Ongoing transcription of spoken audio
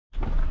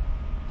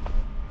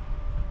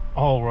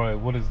Alright,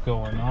 what is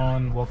going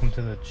on? Welcome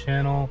to the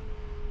channel.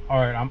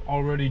 Alright, I'm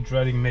already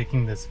dreading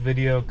making this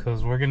video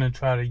because we're going to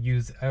try to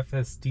use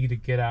FSD to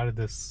get out of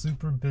this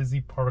super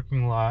busy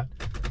parking lot.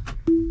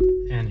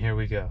 And here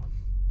we go.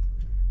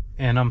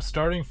 And I'm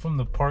starting from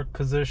the park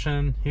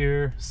position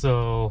here,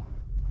 so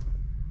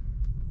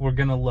we're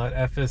going to let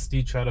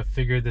FSD try to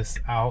figure this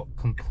out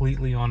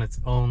completely on its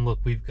own. Look,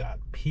 we've got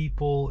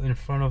people in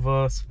front of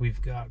us.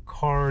 We've got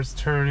cars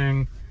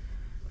turning.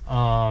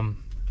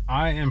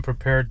 I am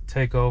prepared to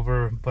take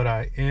over, but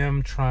I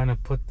am trying to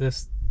put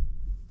this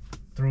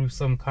through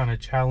some kind of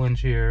challenge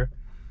here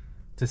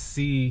to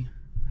see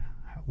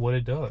what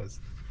it does.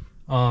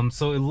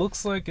 So it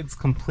looks like it's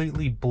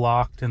completely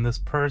blocked and this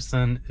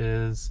person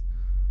is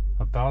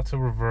about to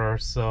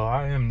reverse, so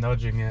I am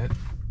nudging it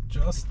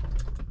just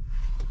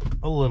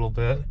a little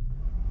bit,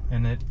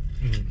 and it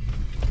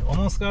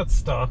almost got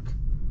stuck.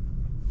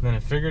 Then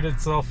it figured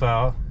itself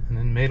out and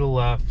then made a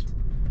left.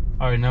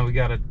 Alright, now we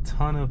got a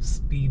ton of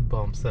speed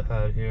bumps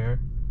ahead here.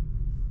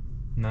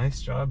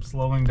 Nice job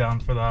slowing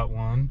down for that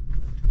one.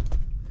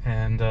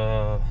 And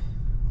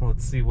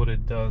let's see what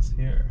it does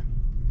here.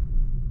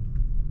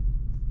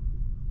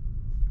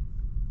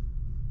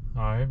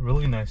 Alright,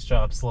 really nice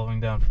job slowing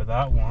down for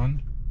that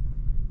one.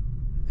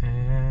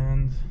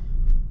 And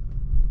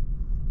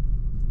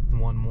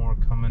one more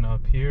coming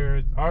up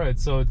here. Alright,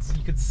 so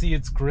you can see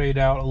it's grayed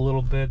out a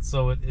little bit,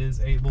 so it is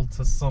able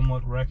to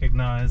somewhat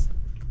recognize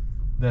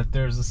that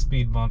there's a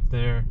speed bump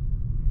there,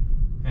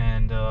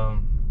 and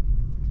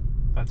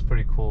that's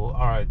pretty cool.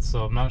 Alright,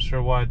 so I'm not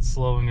sure why it's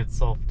slowing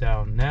itself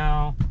down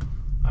now.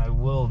 I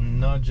will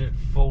nudge it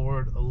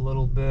forward a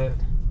little bit,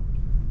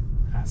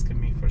 asking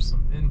me for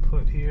some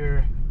input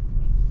here.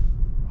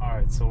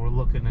 Alright, so we're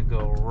looking to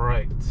go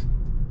right.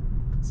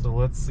 So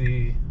let's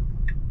see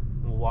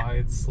why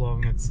it's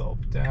slowing itself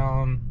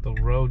down. The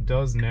road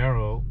does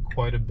narrow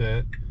quite a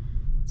bit,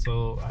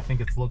 so I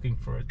think it's looking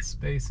for its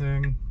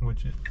spacing,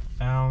 which it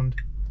found.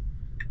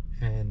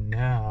 And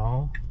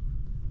now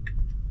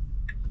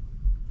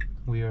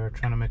we are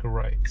trying to make a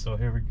right. So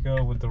here we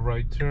go with the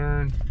right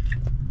turn.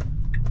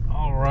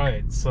 All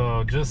right,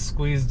 so just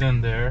squeezed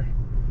in there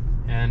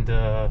and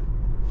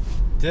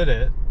did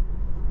it.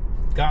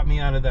 Got me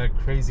out of that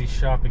crazy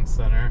shopping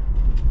center.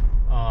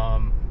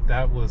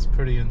 That was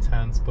pretty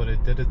intense, but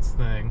it did its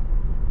thing.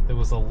 There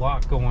was a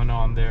lot going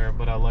on there,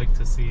 but I like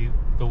to see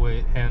the way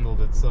it handled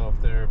itself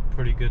there.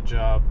 Pretty good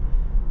job.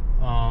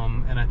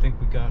 And I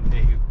think we got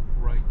a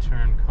right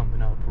turn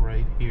coming up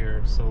right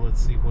here, so let's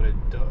see what it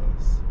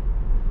does.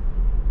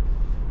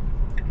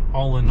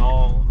 All in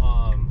all,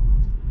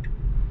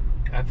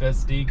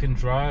 FSD can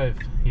drive,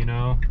 you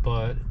know,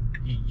 but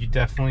you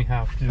definitely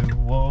have to,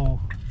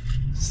 whoa,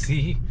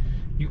 see,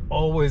 you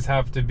always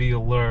have to be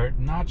alert.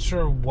 Not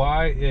sure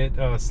why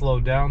it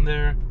slowed down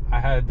there. I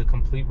had the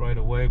complete right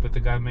of way, but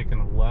the guy making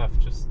a left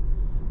just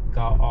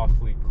got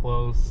awfully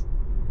close.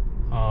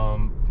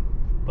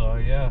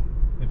 But yeah,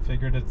 it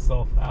figured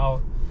itself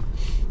out.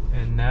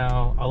 And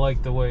now I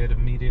like the way it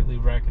immediately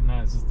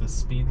recognizes the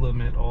speed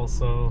limit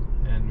also,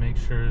 and make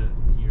sure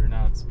you're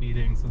not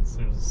speeding, since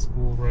there's a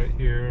school right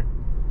here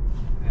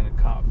and a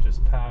cop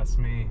just passed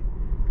me.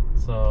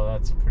 So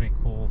that's a pretty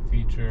cool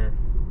feature.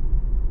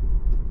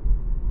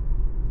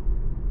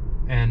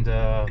 And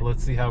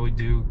let's see how we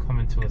do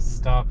coming to a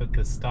stop at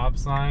this stop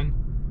sign.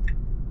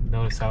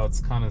 Notice how it's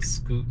kind of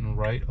scooting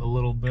right a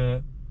little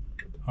bit.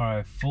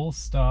 Alright, full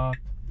stop,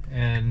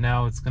 and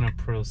now it's gonna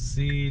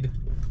proceed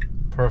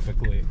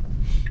perfectly.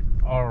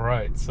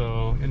 Alright,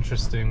 so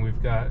interesting.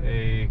 We've got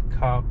a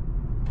cop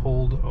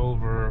pulled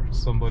over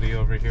somebody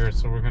over here,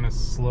 so we're gonna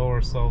slow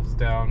ourselves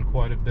down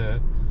quite a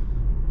bit.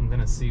 I'm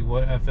gonna see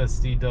what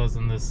FSD does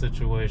in this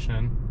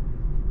situation,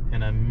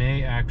 and I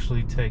may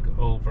actually take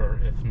over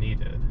if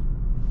needed.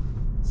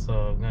 So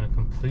I'm gonna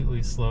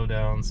completely slow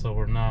down so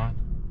we're not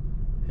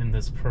in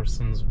this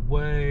person's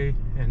way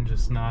and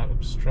just not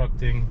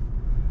obstructing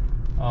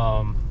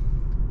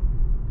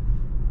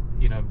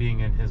you know, being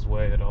in his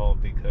way at all,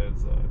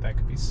 because that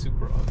could be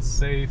super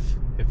unsafe.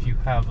 If you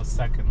have a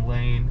second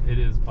lane, it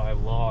is by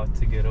law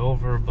to get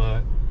over,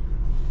 but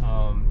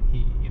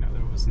you know,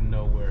 there was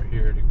nowhere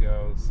here to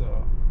go.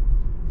 So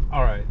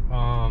alright,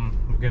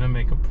 we're gonna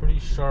make a pretty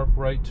sharp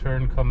right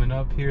turn coming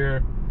up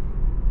here,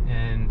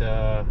 and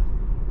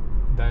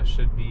that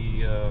should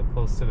be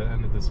close to the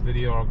end of this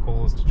video. Our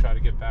goal is to try to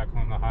get back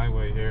on the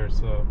highway here,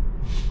 so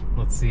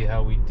let's see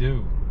how we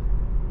do.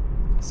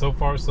 So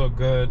far so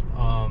good.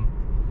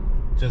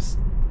 Just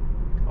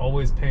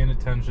always paying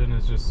attention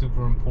is just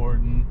super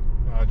important.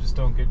 Just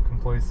don't get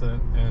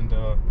complacent, and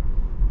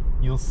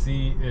you'll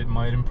see it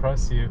might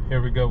impress you.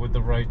 Here we go with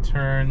the right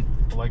turn.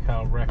 I like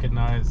how it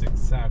recognized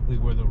exactly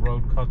where the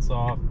road cuts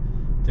off.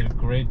 Did a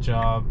great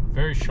job.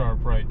 Very sharp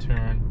right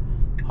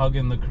turn.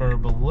 Hugging the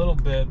curb a little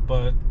bit,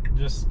 but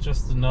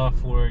just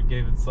enough where it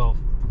gave itself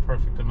the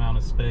perfect amount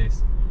of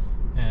space.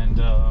 And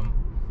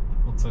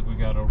looks like we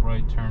got a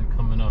right turn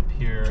coming up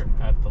here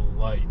at the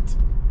light.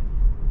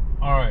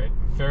 Alright,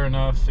 fair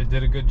enough. It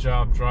did a good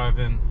job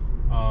driving.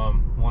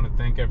 Want to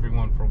thank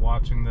everyone for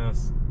watching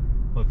this.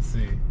 let's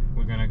see.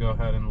 We're gonna go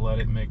ahead and let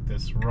it make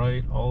this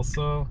right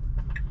also,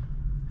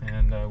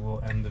 and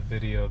we'll end the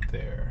video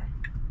there.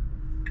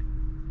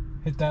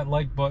 Hit that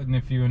like button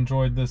if you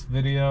enjoyed this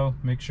video.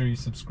 Make sure you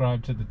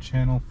subscribe to the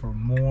channel for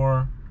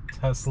more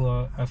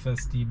Tesla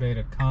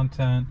FSDbeta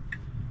content.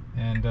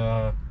 And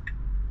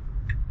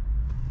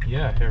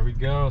yeah, here we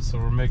go. So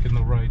we're making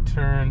the right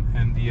turn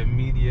and the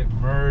immediate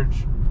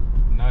merge.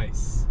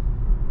 Nice.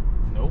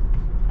 Nope.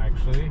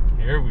 Actually,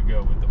 here we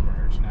go with the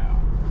merge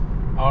now.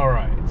 All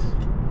right.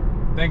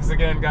 Thanks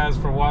again, guys,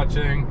 for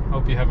watching.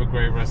 Hope you have a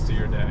great rest of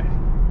your day.